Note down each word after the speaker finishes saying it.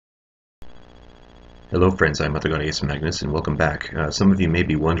Hello friends, I'm Ahdohgahlius Magnus and welcome back. Some of you may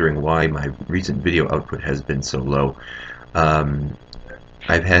be wondering why my recent video output has been so low. Um,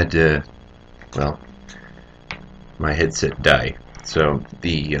 I've had, well, my headset die. So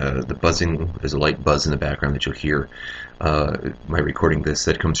the buzzing, there's a light buzz in the background that you'll hear. My recording this,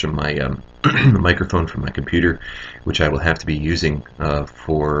 that comes from my microphone from my computer, which I will have to be using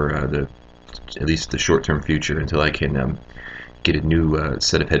for at least the short-term future until I can get a new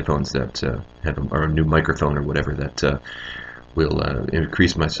set of headphones that have or a new microphone or whatever that will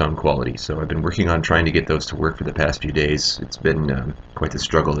increase my sound quality. So I've been working on trying to get those to work for the past few days. It's been quite the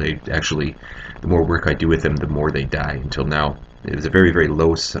struggle. They actually, the more work I do with them, the more they die. Until now, it was a very, very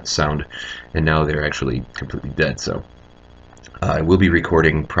low sound, and now they're actually completely dead. So I will be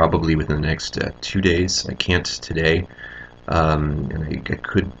recording probably within the next 2 days. I can't today. And I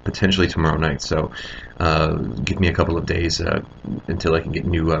could potentially tomorrow night. So give me a couple of days until I can get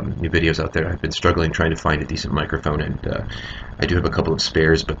new videos out there. I've been struggling trying to find a decent microphone, and I do have a couple of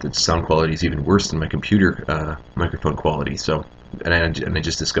spares, but the sound quality is even worse than my computer microphone quality. So. And I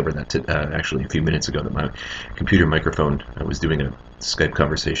just discovered that actually a few minutes ago, that my computer microphone, I was doing a Skype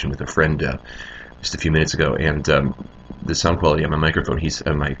conversation with a friend just a few minutes ago, and the sound quality on my microphone,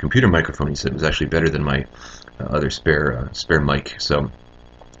 my computer microphone, he said, was actually better than my other spare mic. So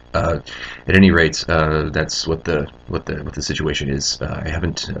at any rate, that's what the situation is. I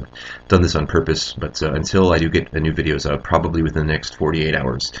haven't done this on purpose, but until I do get the new videos out, probably within the next 48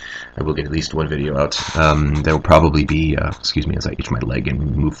 hours, I will get at least one video out. That will probably be, excuse me as I itch my leg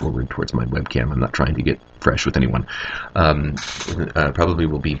and move forward towards my webcam. I'm not trying to get fresh with anyone. Probably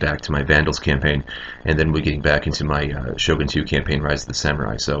will be back to my Vandals campaign, and then we're getting back into my Shogun 2 campaign, Rise of the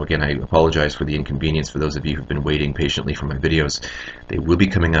Samurai. So again, I apologize for the inconvenience for those of you who've been waiting patiently for my videos. They will be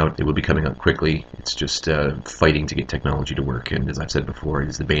coming out. They will be coming out quickly. It's just fighting to get technology to work, and as I've said before, it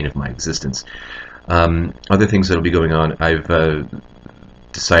is the bane of my existence. Other things that will be going on, I've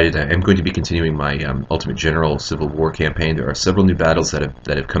decided I am going to be continuing my Ultimate General Civil War campaign. There are several new battles that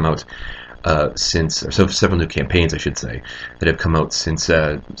have come out several new campaigns, I should say, that have come out since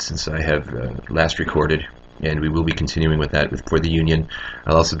I have last recorded, and we will be continuing with that for the Union.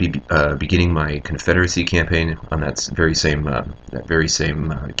 I'll also be beginning my Confederacy campaign on that very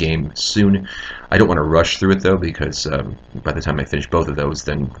same game soon. I don't want to rush through it though, because by the time I finish both of those,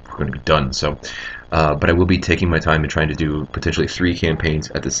 then we're going to be done. So, but I will be taking my time and trying to do potentially 3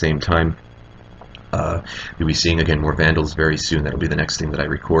 campaigns at the same time. You'll be seeing again more Vandals very soon. That'll be the next thing that I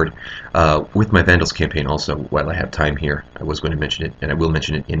record. With my Vandals campaign also, while I have time here, I was going to mention it, and I will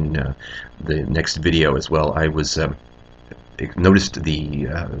mention it in the next video as well. I was noticed the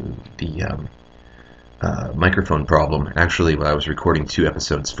microphone problem actually while I was recording 2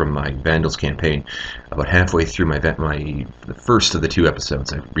 episodes from my Vandals campaign. About halfway through the first of the 2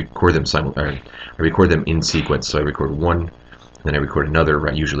 episodes, I record them in sequence. So I record one, then I record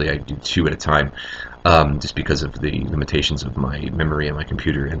another. Usually I do 2 at a time, just because of the limitations of my memory and my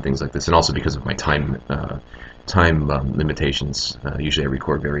computer and things like this, and also because of my time limitations. Usually I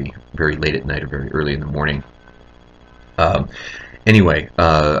record very, very late at night or very early in the morning. Anyway,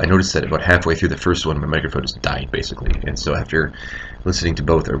 I noticed that about halfway through the first one, my microphone just died, basically. And so after listening to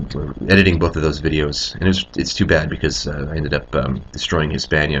both, or editing both of those videos, and it's too bad, because I ended up destroying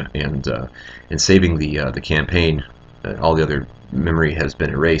Hispania and saving the campaign. All the other memory has been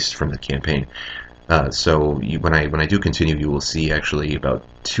erased from the campaign. So when I do continue, you will see actually about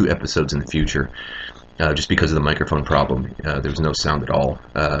 2 episodes in the future, just because of the microphone problem. There was no sound at all,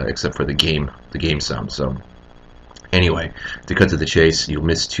 except for the game sound. So anyway, to cut to the chase, you'll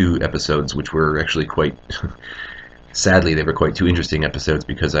miss 2 episodes, which were actually quite sadly, they were quite 2 interesting episodes,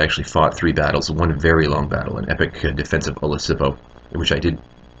 because I actually fought 3 battles, one very long battle, an epic defense of Olisipo, which I did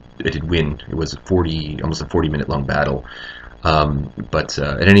win. It was almost a 40-minute long battle. But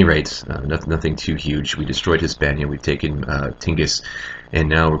at any rate, nothing too huge. We destroyed Hispania, we've taken Tingis, and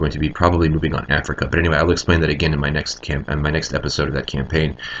now we're going to be probably moving on Africa. But anyway, I'll explain that again in my next episode of that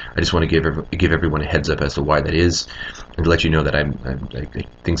campaign. I just want to give everyone a heads up as to why that is, and to let you know that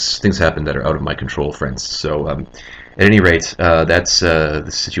things happen that are out of my control, friends. So at any rate, that's the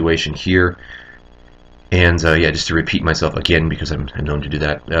situation here. And yeah, just to repeat myself again, because I'm known to do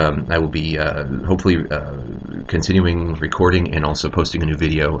that, I will be hopefully continuing recording and also posting a new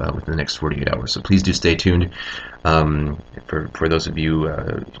video within the next 48 hours. So please do stay tuned. For those of you,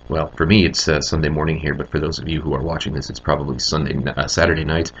 well, for me it's Sunday morning here, but for those of you who are watching this, it's probably Saturday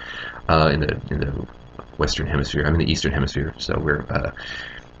night in the Western Hemisphere. I'm in the Eastern Hemisphere, so we're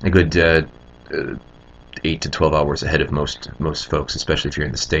a good 8 to 12 hours ahead of most folks, especially if you're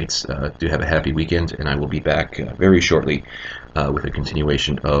in the States. Do have a happy weekend, and I will be back very shortly with a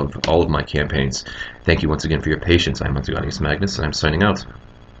continuation of all of my campaigns. Thank you once again for your patience. I'm Ahdohgahlius Magnus, and I'm signing out.